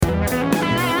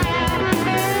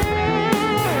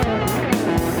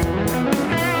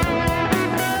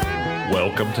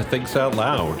Welcome to Thinks Out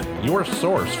Loud, your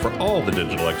source for all the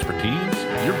digital expertise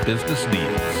your business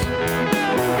needs.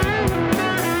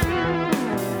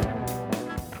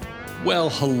 Well,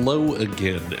 hello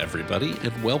again, everybody,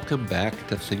 and welcome back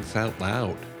to Thinks Out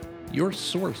Loud, your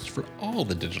source for all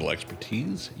the digital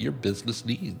expertise your business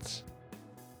needs.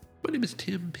 My name is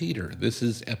Tim Peter. This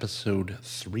is episode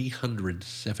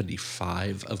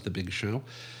 375 of The Big Show.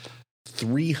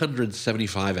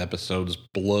 375 episodes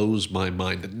blows my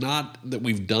mind. Not that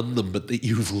we've done them, but that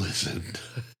you've listened.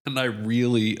 And I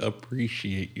really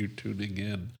appreciate you tuning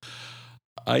in.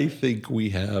 I think we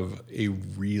have a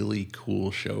really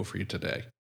cool show for you today.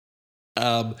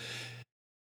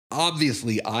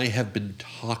 Obviously, I have been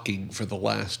talking for the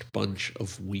last bunch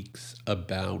of weeks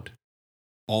about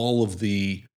all of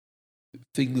the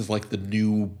things like the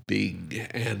new Bing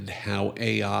and how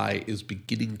AI is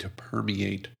beginning to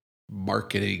permeate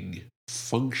marketing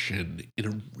function in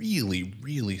a really,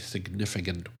 really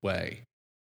significant way.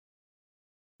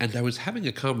 And I was having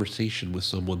a conversation with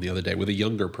someone the other day, with a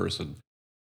younger person,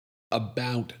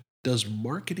 about, does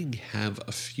marketing have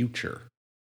a future?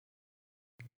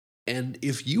 And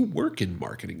if you work in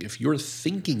marketing, if you're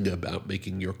thinking about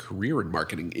making your career in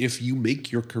marketing, if you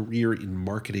make your career in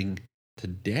marketing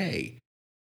today,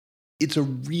 it's a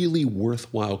really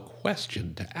worthwhile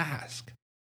question to ask.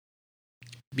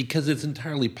 Because it's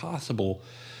entirely possible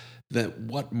that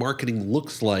what marketing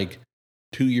looks like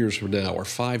 2 years from now, or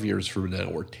 5 years from now,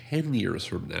 or 10 years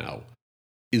from now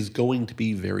is going to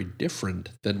be very different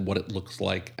than what it looks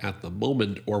like at the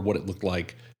moment, or what it looked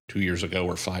like 2 years ago,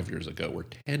 or 5 years ago, or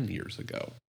 10 years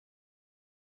ago.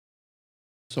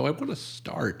 So I want to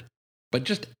start by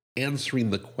just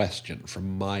answering the question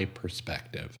from my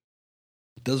perspective.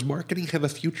 Does marketing have a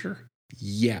future?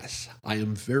 Yes, I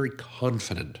am very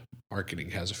confident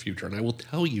marketing has a future, and I will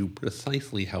tell you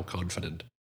precisely how confident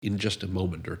in just a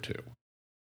moment or two.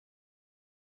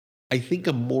 I think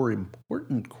a more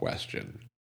important question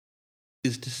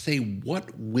is to say,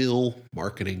 what will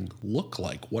marketing look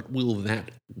like? What will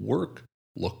that work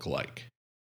look like?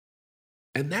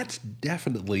 And that's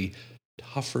definitely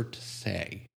tougher to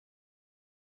say.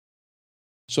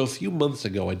 So a few months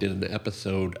ago, I did an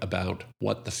episode about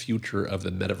what the future of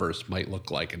the metaverse might look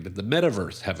like. And did the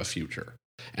metaverse have a future?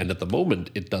 And at the moment,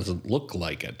 it doesn't look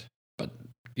like it. But,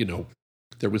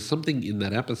 there was something in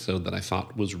that episode that I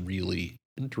thought was really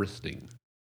interesting,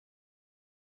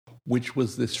 which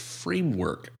was this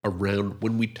framework around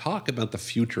when we talk about the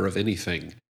future of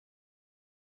anything.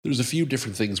 There's a few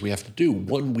different things we have to do.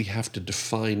 One, we have to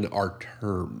define our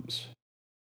terms.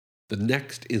 The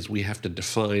next is we have to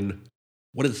define,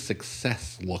 what does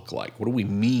success look like? What do we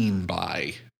mean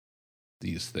by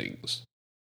these things?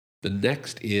 The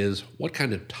next is, what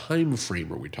kind of time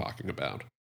frame are we talking about?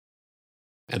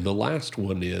 And the last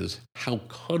one is, how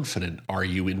confident are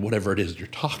you in whatever it is you're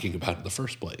talking about in the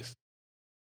first place?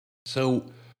 So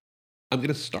I'm going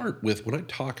to start with, when I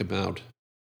talk about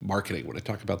marketing, when I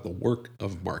talk about the work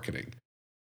of marketing,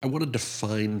 I want to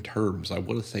define terms. I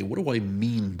want to say, what do I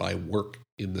mean by work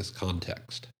in this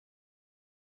context?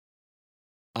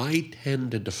 I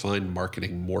tend to define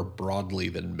marketing more broadly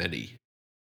than many.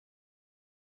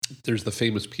 There's the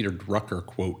famous Peter Drucker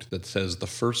quote that says, the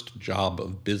first job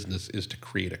of business is to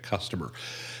create a customer.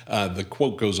 The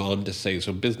quote goes on to say,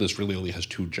 so business really only has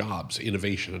two jobs,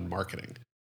 innovation and marketing.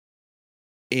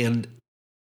 And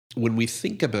when we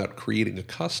think about creating a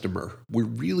customer, we're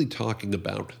really talking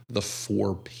about the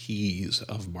 4 Ps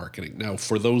of marketing. Now,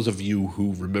 for those of you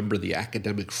who remember the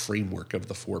academic framework of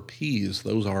the 4 Ps,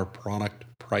 those are product,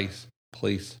 price,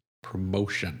 place,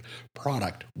 promotion.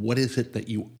 Product, what is it that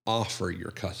you offer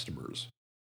your customers?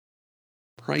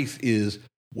 Price is,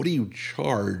 what do you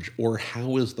charge, or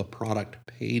how is the product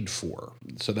paid for?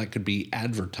 So that could be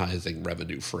advertising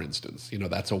revenue, for instance.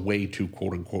 That's a way to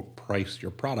quote unquote price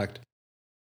your product,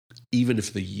 even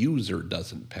if the user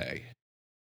doesn't pay.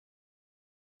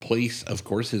 Place, of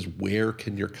course, is where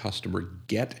can your customer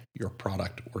get your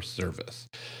product or service?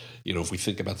 If we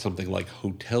think about something like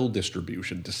hotel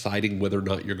distribution, deciding whether or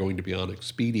not you're going to be on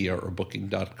Expedia or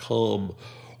Booking.com,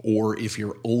 or if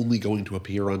you're only going to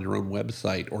appear on your own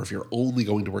website, or if you're only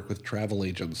going to work with travel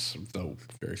agents, though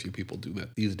very few people do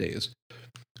that these days.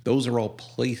 Those are all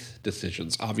place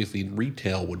decisions. Obviously, in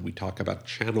retail, when we talk about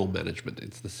channel management,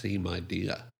 it's the same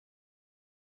idea.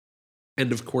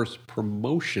 And of course,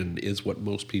 promotion is what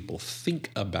most people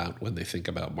think about when they think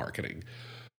about marketing,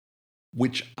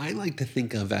 which I like to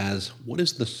think of as, what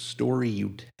is the story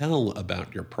you tell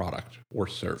about your product or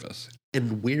service?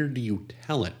 And where do you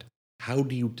tell it? How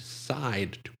do you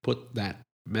decide to put that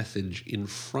message in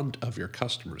front of your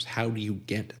customers? How do you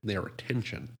get their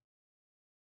attention?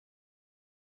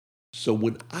 So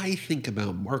when I think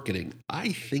about marketing,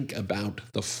 I think about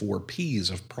the 4 Ps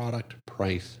of product,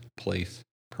 price, place,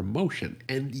 promotion.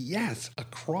 And yes,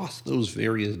 across those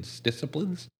various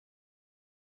disciplines,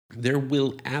 there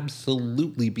will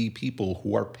absolutely be people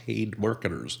who are paid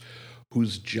marketers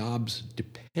whose jobs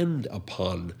depend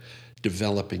upon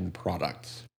developing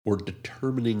products or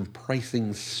determining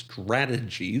pricing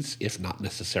strategies, if not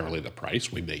necessarily the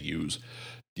price. We may use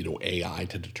AI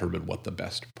to determine what the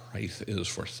best price is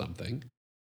for something,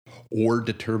 or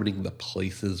determining the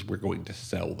places we're going to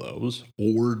sell those,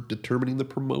 or determining the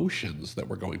promotions that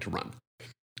we're going to run.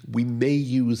 We may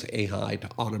use AI to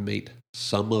automate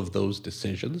some of those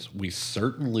decisions.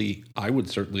 I would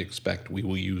certainly expect we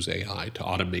will use AI to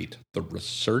automate the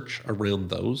research around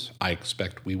those. I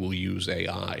expect we will use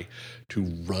AI to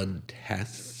run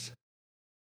tests.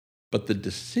 But the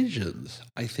decisions,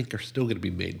 I think, are still going to be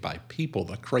made by people.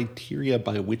 The criteria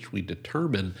by which we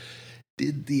determine,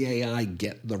 did the AI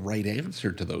get the right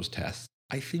answer to those tests,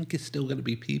 I think is still going to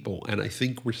be people. And I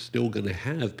think we're still going to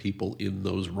have people in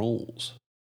those roles.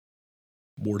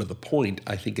 More to the point,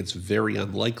 I think it's very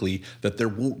unlikely that there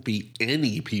won't be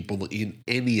any people in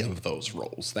any of those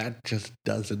roles. That just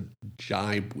doesn't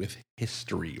jibe with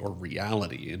history or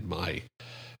reality, in my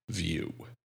view.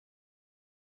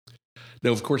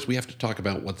 Now, of course, we have to talk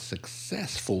about what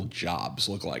successful jobs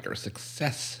look like, or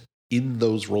success in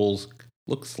those roles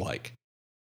looks like.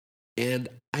 And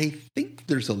I think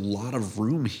there's a lot of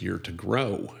room here to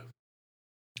grow.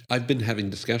 I've been having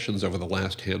discussions over the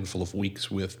last handful of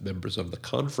weeks with members of the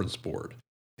conference board.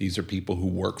 These are people who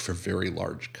work for very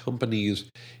large companies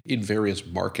in various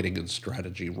marketing and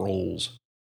strategy roles.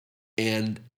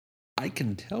 And I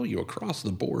can tell you across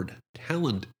the board,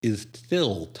 talent is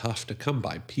still tough to come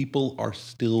by. People are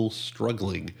still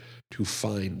struggling to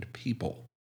find people.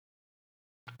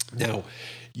 Now,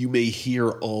 you may hear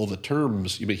all the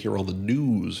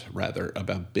news,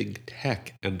 about big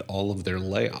tech and all of their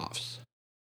layoffs.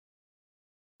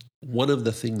 One of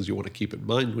the things you want to keep in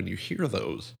mind when you hear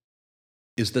those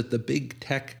is that the big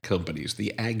tech companies,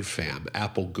 the AgFam,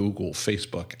 Apple, Google,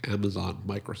 Facebook, Amazon,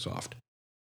 Microsoft,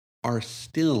 are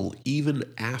still, even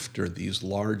after these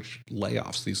large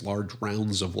layoffs, these large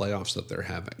rounds of layoffs that they're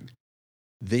having,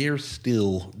 they're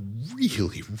still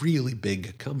really, really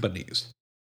big companies.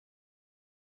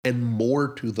 And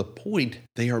more to the point,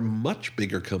 they are much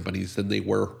bigger companies than they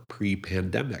were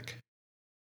pre-pandemic.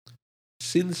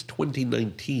 Since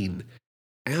 2019,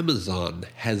 Amazon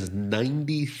has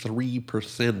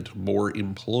 93% more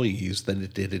employees than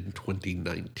it did in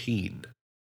 2019.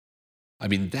 I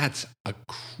mean, that's a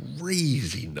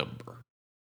crazy number.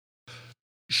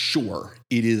 Sure,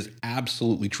 it is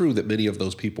absolutely true that many of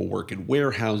those people work in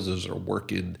warehouses or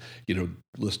work in,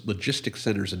 logistics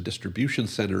centers and distribution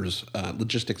centers,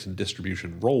 logistics and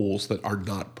distribution roles that are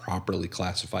not properly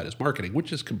classified as marketing,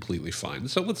 which is completely fine.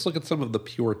 So let's look at some of the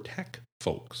pure tech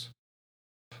folks.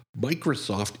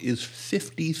 Microsoft is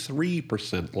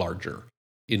 53% larger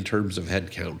in terms of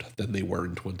headcount than they were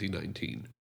in 2019.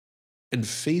 And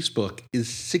Facebook is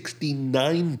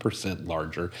 69%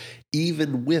 larger,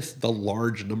 even with the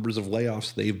large numbers of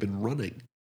layoffs they've been running,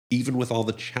 even with all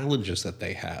the challenges that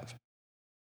they have.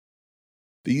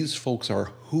 These folks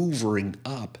are hoovering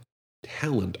up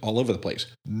talent all over the place.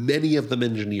 Many of them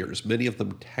engineers, many of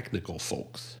them technical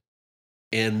folks.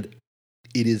 And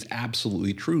it is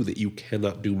absolutely true that you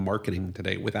cannot do marketing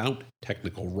today without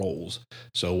technical roles.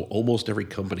 So almost every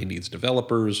company needs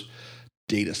developers,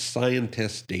 data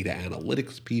scientists, data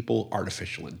analytics people,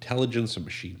 artificial intelligence and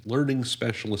machine learning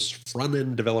specialists,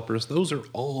 front-end developers. Those are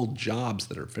all jobs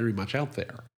that are very much out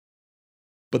there.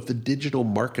 But the digital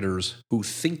marketers who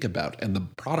think about, and the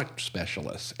product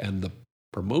specialists and the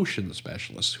promotion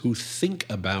specialists who think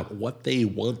about what they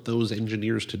want those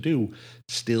engineers to do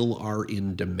still are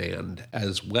in demand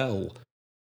as well.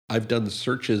 I've done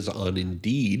searches on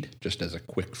Indeed, just as a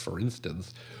quick for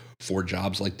instance, for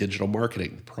jobs like digital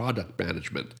marketing, product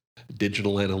management,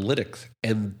 digital analytics,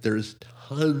 and there's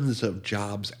tons of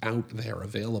jobs out there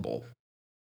available.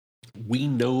 We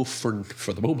know for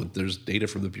the moment, there's data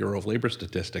from the Bureau of Labor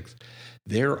Statistics,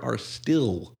 there are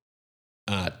still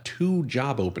 2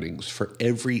 job openings for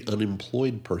every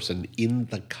unemployed person in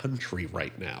the country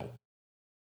right now.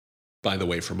 By the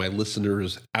way, for my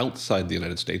listeners outside the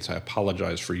United States, I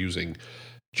apologize for using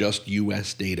just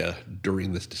U.S. data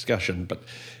during this discussion, but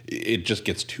it just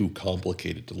gets too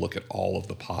complicated to look at all of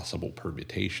the possible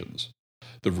permutations.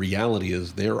 The reality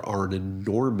is there are an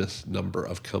enormous number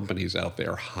of companies out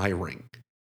there hiring.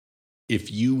 If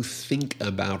you think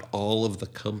about all of the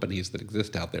companies that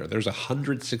exist out there, there's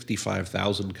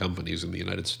 165,000 companies in the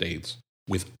United States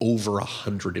with over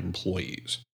 100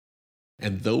 employees.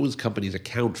 And those companies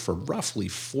account for roughly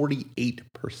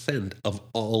 48% of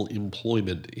all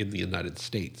employment in the United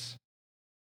States.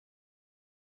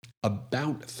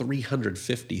 About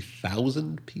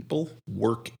 350,000 people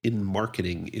work in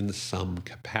marketing in some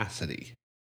capacity.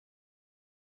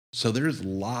 So there's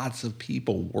lots of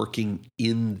people working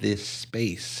in this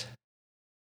space.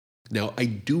 Now, I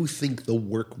do think the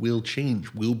work will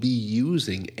change. We'll be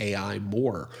using AI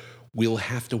more. We'll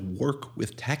have to work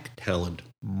with tech talent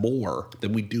more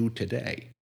than we do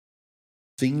today.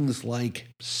 Things like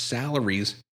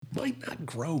salaries might not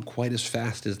grow quite as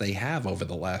fast as they have over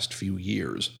the last few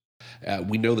years.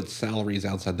 We know that salaries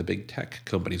outside the big tech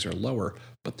companies are lower,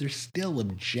 but they're still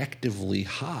objectively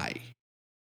high.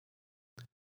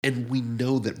 And we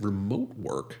know that remote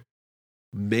work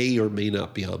may or may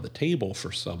not be on the table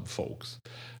for some folks.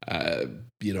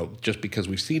 Just because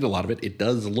we've seen a lot of it, it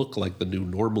does look like the new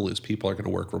normal is people are going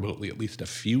to work remotely at least a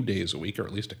few days a week, or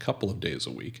at least a couple of days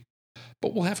a week.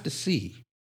 But we'll have to see.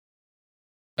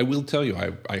 I will tell you,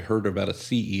 I heard about a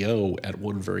CEO at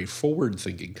one very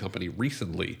forward-thinking company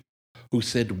recently who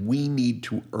said, we need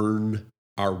to earn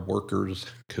our workers'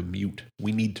 commute.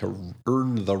 We need to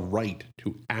earn the right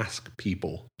to ask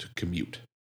people to commute.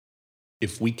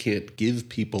 If we can't give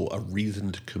people a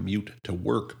reason to commute to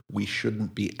work, we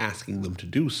shouldn't be asking them to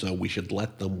do so. We should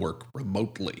let them work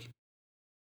remotely.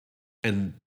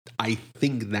 And I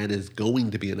think that is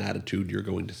going to be an attitude you're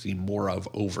going to see more of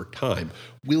over time.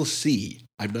 We'll see.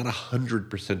 I'm not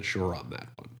 100% sure on that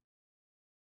one.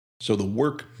 So the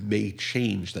work may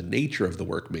change. The nature of the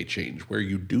work may change. Where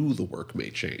you do the work may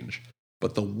change.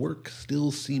 But the work still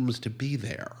seems to be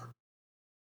there.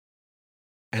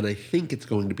 And I think it's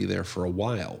going to be there for a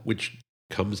while, which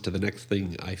comes to the next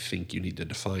thing I think you need to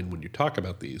define when you talk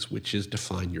about these, which is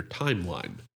define your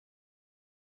timeline.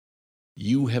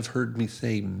 You have heard me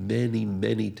say many,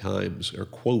 many times, or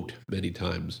quote many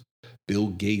times, Bill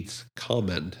Gates'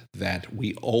 comment that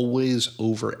we always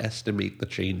overestimate the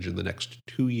change in the next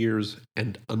 2 years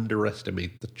and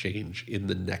underestimate the change in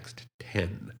the next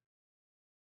 10.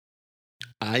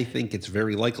 I think it's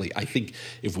very likely. I think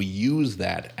if we use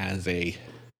that as a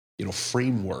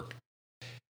framework,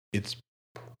 it's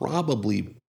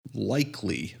probably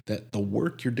likely that the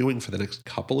work you're doing for the next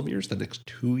couple of years, the next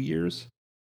 2 years,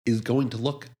 is going to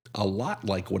look a lot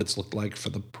like what it's looked like for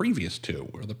the previous 2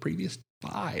 or the previous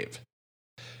 5.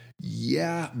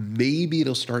 Yeah, maybe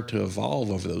it'll start to evolve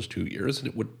over those 2 years, and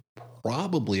it would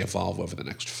probably evolve over the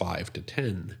next 5 to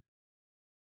 10.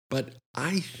 But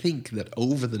I think that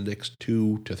over the next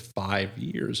 2 to 5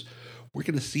 years, we're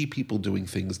going to see people doing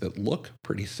things that look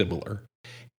pretty similar.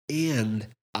 And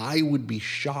I would be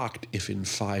shocked if in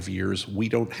 5 years we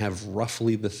don't have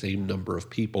roughly the same number of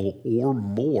people or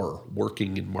more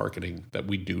working in marketing that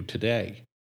we do today.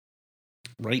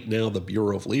 Right now, the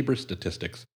Bureau of Labor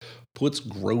Statistics puts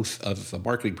growth of the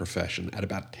marketing profession at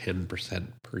about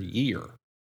 10% per year.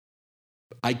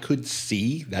 I could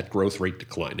see that growth rate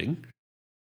declining.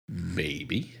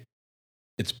 Maybe.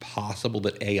 It's possible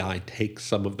that AI takes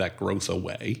some of that growth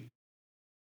away.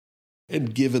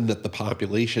 And given that the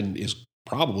population is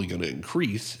probably going to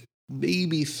increase,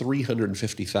 maybe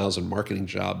 350,000 marketing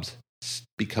jobs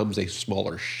becomes a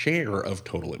smaller share of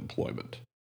total employment.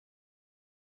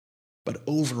 But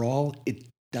overall, it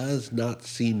does not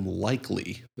seem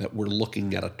likely that we're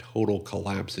looking at a total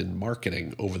collapse in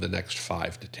marketing over the next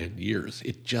 5 to 10 years.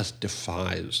 It just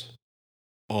defies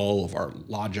all of our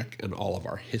logic and all of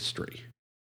our history.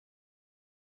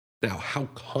 Now, how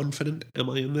confident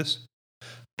am I in this?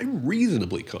 I'm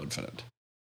reasonably confident.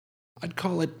 I'd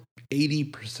call it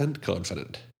 80%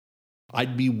 confident.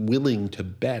 I'd be willing to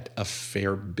bet a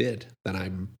fair bit that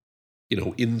I'm,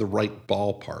 in the right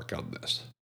ballpark on this.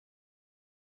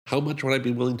 How much would I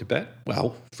be willing to bet?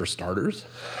 Well, for starters,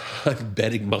 I'm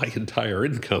betting my entire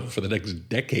income for the next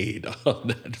decade on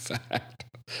that fact.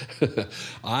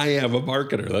 I am a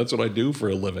marketer. That's what I do for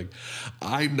a living.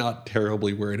 I'm not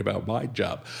terribly worried about my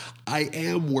job. I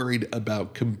am worried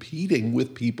about competing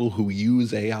with people who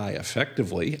use AI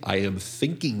effectively. I am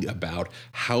thinking about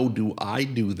how do I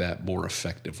do that more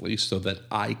effectively so that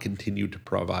I continue to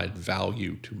provide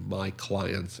value to my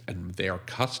clients and their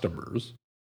customers.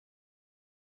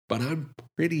 But I'm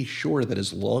pretty sure that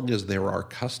as long as there are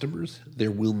customers,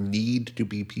 there will need to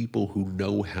be people who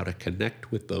know how to connect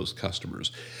with those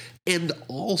customers and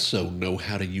also know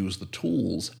how to use the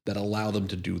tools that allow them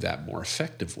to do that more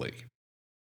effectively.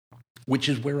 which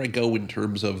is where I go in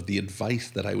terms of the advice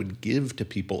that I would give to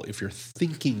people if you're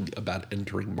thinking about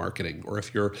entering marketing, or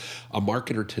if you're a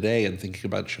marketer today and thinking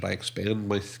about, should I expand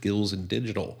my skills in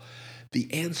digital?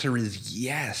 The answer is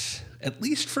yes. At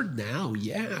least for now,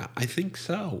 yeah, I think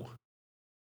so.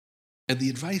 And the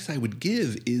advice I would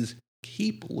give is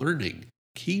keep learning.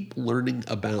 Keep learning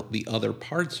about the other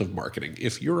parts of marketing.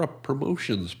 If you're a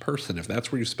promotions person, if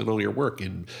that's where you spend all your work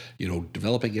in,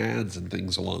 developing ads and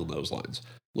things along those lines,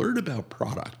 learn about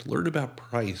product, learn about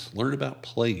price, learn about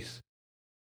place.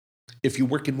 If you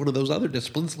work in one of those other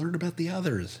disciplines, learn about the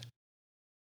others.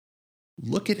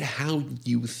 Look at how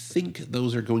you think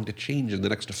those are going to change in the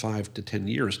next 5 to 10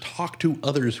 years. Talk to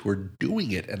others who are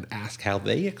doing it and ask how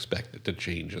they expect it to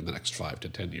change in the next 5 to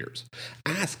 10 years.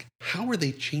 Ask, how are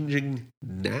they changing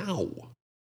now?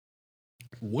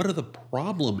 What are the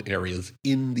problem areas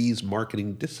in these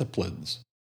marketing disciplines?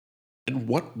 And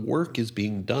what work is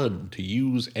being done to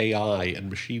use AI and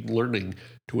machine learning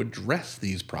to address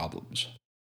these problems?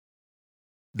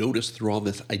 Notice through all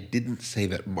this, I didn't say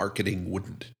that marketing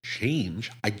wouldn't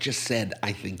change. I just said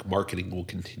I think marketing will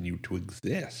continue to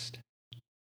exist.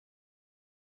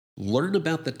 Learn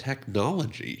about the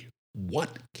technology.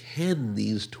 What can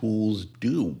these tools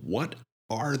do? What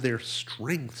are their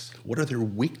strengths? What are their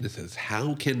weaknesses?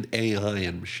 How can AI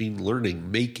and machine learning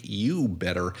make you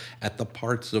better at the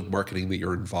parts of marketing that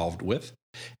you're involved with,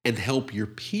 and help your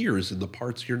peers in the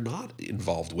parts you're not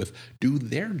involved with do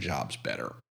their jobs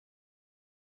better?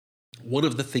 One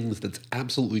of the things that's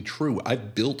absolutely true,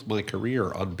 I've built my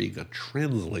career on being a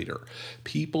translator.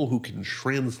 People who can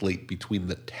translate between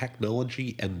the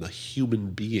technology and the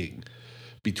human being,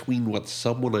 between what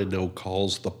someone I know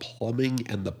calls the plumbing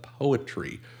and the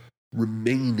poetry,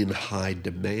 remain in high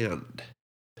demand.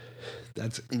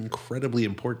 That's incredibly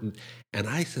important, and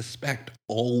I suspect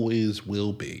always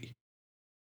will be.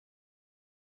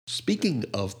 Speaking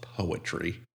of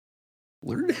poetry,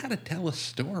 learn how to tell a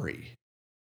story.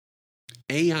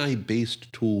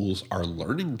 AI-based tools are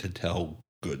learning to tell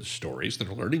good stories.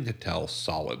 They're learning to tell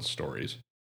solid stories.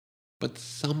 But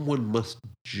someone must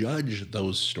judge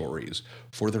those stories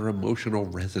for their emotional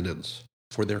resonance,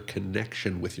 for their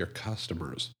connection with your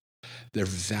customers, their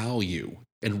value,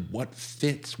 and what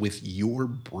fits with your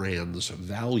brand's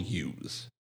values.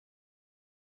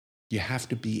 You have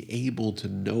to be able to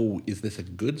know, is this a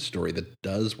good story that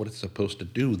does what it's supposed to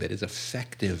do, that is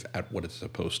effective at what it's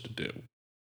supposed to do?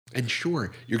 And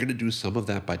sure, you're going to do some of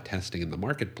that by testing in the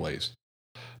marketplace,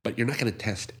 but you're not going to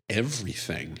test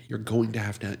everything. You're going to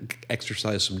have to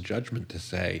exercise some judgment to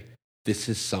say, this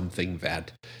is something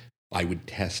that I would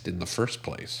test in the first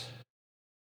place.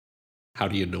 How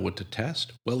do you know what to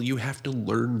test? Well, you have to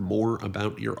learn more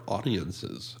about your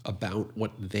audiences, about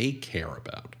what they care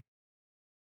about.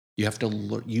 You have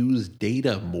to use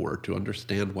data more to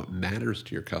understand what matters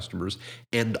to your customers,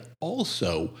 and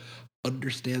also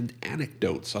understand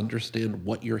anecdotes, understand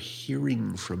what you're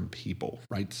hearing from people,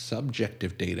 right?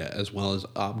 Subjective data as well as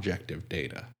objective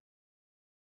data.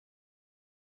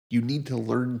 You need to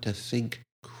learn to think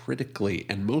critically,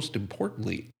 and most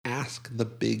importantly, ask the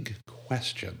big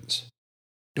questions.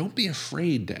 Don't be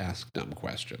afraid to ask dumb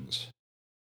questions.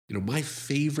 My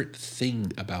favorite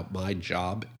thing about my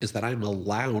job is that I'm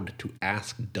allowed to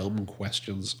ask dumb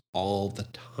questions all the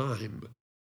time.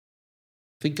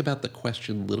 Think about the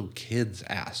question little kids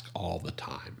ask all the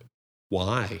time.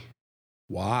 Why?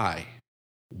 Why?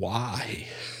 Why?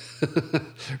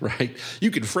 Right? You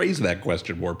can phrase that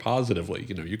question more positively.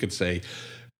 You could say,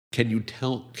 can you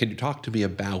talk to me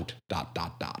about ...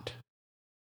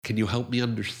 Can you help me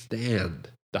understand ...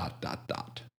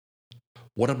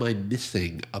 What am I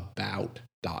missing about ...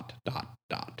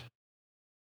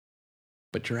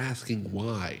 But you're asking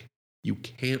why. You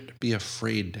can't be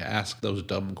afraid to ask those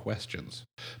dumb questions,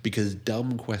 because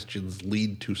dumb questions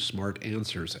lead to smart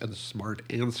answers, and smart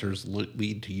answers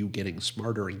lead to you getting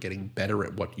smarter and getting better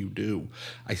at what you do.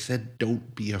 I said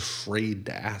don't be afraid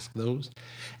to ask those,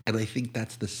 and I think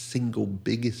that's the single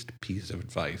biggest piece of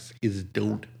advice, is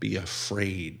don't be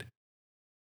afraid.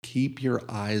 Keep your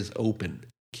eyes open.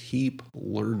 Keep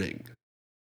learning.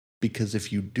 Because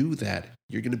if you do that,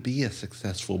 you're going to be a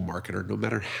successful marketer no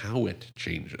matter how it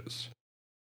changes.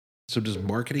 So does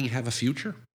marketing have a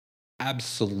future?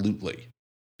 Absolutely.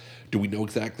 Do we know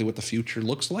exactly what the future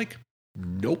looks like?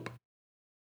 Nope.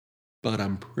 But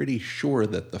I'm pretty sure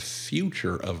that the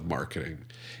future of marketing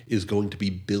is going to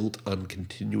be built on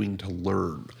continuing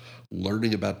to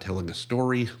learning about telling a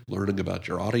story, learning about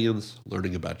your audience,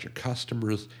 learning about your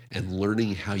customers, and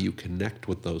learning how you connect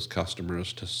with those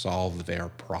customers to solve their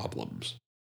problems.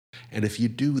 And if you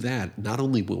do that, not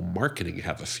only will marketing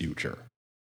have a future,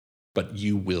 but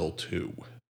you will too.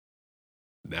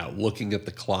 Now, looking at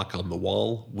the clock on the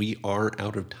wall, we are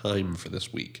out of time for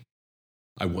this week.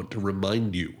 I want to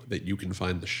remind you that you can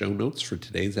find the show notes for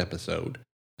today's episode,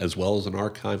 as well as an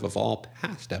archive of all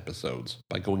past episodes,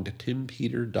 by going to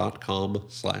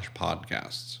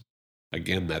timpeter.com/podcasts.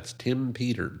 Again, that's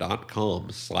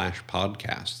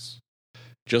timpeter.com/podcasts.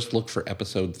 Just look for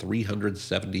episode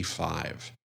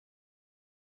 375.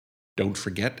 Don't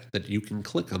forget that you can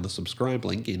click on the subscribe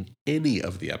link in any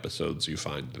of the episodes you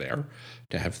find there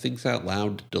to have Thinks Out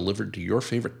Loud delivered to your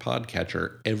favorite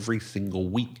podcatcher every single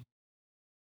week.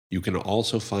 You can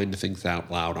also find Thinks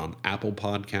Out Loud on Apple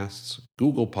Podcasts,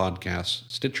 Google Podcasts,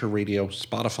 Stitcher Radio,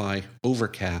 Spotify,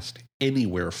 Overcast,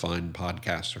 anywhere fine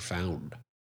podcasts are found.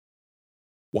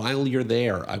 While you're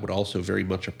there, I would also very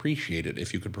much appreciate it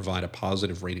if you could provide a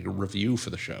positive rating and review for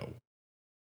the show.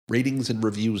 Ratings and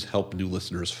reviews help new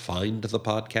listeners find the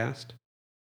podcast.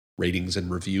 Ratings and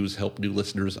reviews help new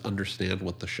listeners understand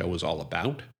what the show is all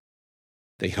about.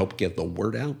 They help get the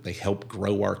word out, they help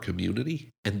grow our community,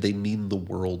 and they mean the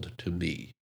world to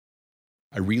me.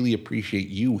 I really appreciate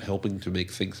you helping to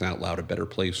make Thinks Out Loud a better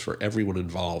place for everyone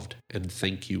involved, and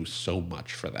thank you so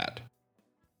much for that.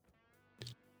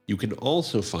 You can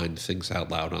also find Thinks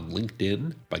Out Loud on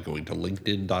LinkedIn by going to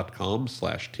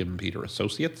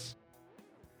linkedin.com/TimPeterAssociates.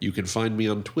 You can find me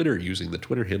on Twitter using the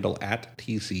Twitter handle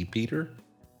 @TCPeter.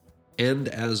 And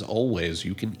as always,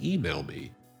 you can email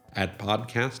me at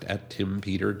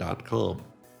podcast@timpeter.com.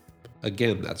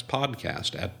 Again, that's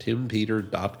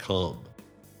podcast@timpeter.com.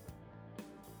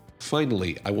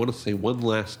 Finally, I want to say one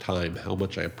last time how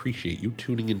much I appreciate you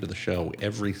tuning into the show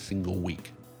every single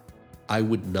week. I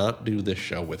would not do this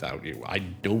show without you. I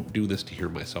don't do this to hear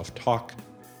myself talk.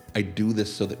 I do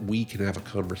this so that we can have a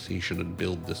conversation and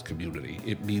build this community.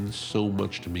 It means so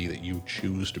much to me that you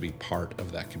choose to be part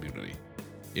of that community.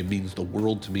 It means the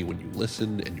world to me when you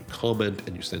listen and you comment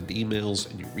and you send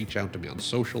emails and you reach out to me on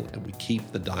social and we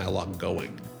keep the dialogue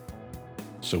going.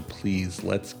 So please,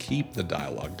 let's keep the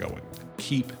dialogue going.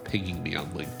 Keep pinging me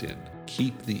on LinkedIn.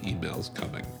 Keep the emails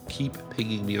coming. Keep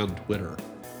pinging me on Twitter.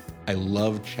 I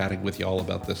love chatting with y'all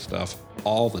about this stuff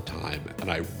all the time,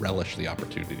 and I relish the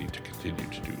opportunity to continue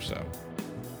to do so.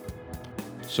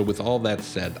 So with all that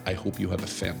said, I hope you have a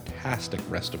fantastic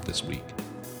rest of this week.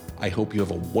 I hope you have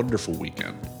a wonderful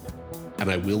weekend, and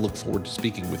I will look forward to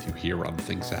speaking with you here on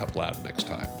Thinks Out Loud next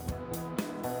time.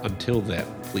 Until then,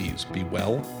 please be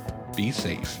well, be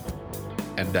safe,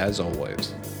 and as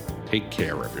always, take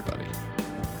care, everybody.